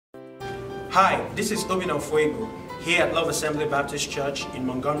Hi, this is Obin Fuego here at Love Assembly Baptist Church in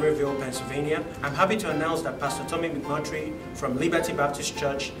Montgomeryville, Pennsylvania. I'm happy to announce that Pastor McMurtry from Liberty Baptist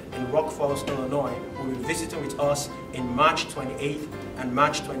Church in Rock Falls, Illinois will be visiting with us in March 28th and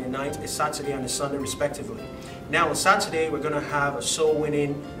March 29th, a Saturday and a Sunday respectively. Now on Saturday we're going to have a soul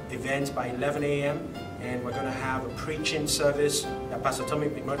winning event by 11 a.m. and we're going to have a preaching service that Pastor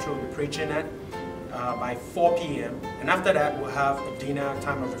McMurtry will be preaching at by 4 p.m. and after that we'll have a dinner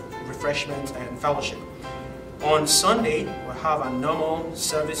time of refreshment and fellowship. On Sunday we'll have our normal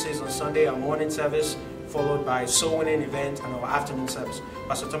services. On Sunday our morning service followed by soul winning event and our afternoon service.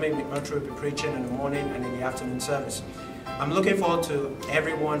 Pastor McMurtry will be preaching in the morning and in the afternoon service. I'm looking forward to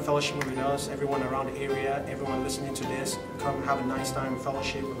everyone fellowshipping with us, everyone around the area, everyone listening to this. Come have a nice time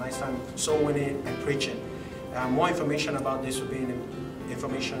fellowship, a nice time soul winning and preaching. More information about this will be in the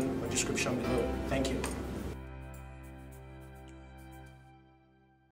information or description below. Thank you.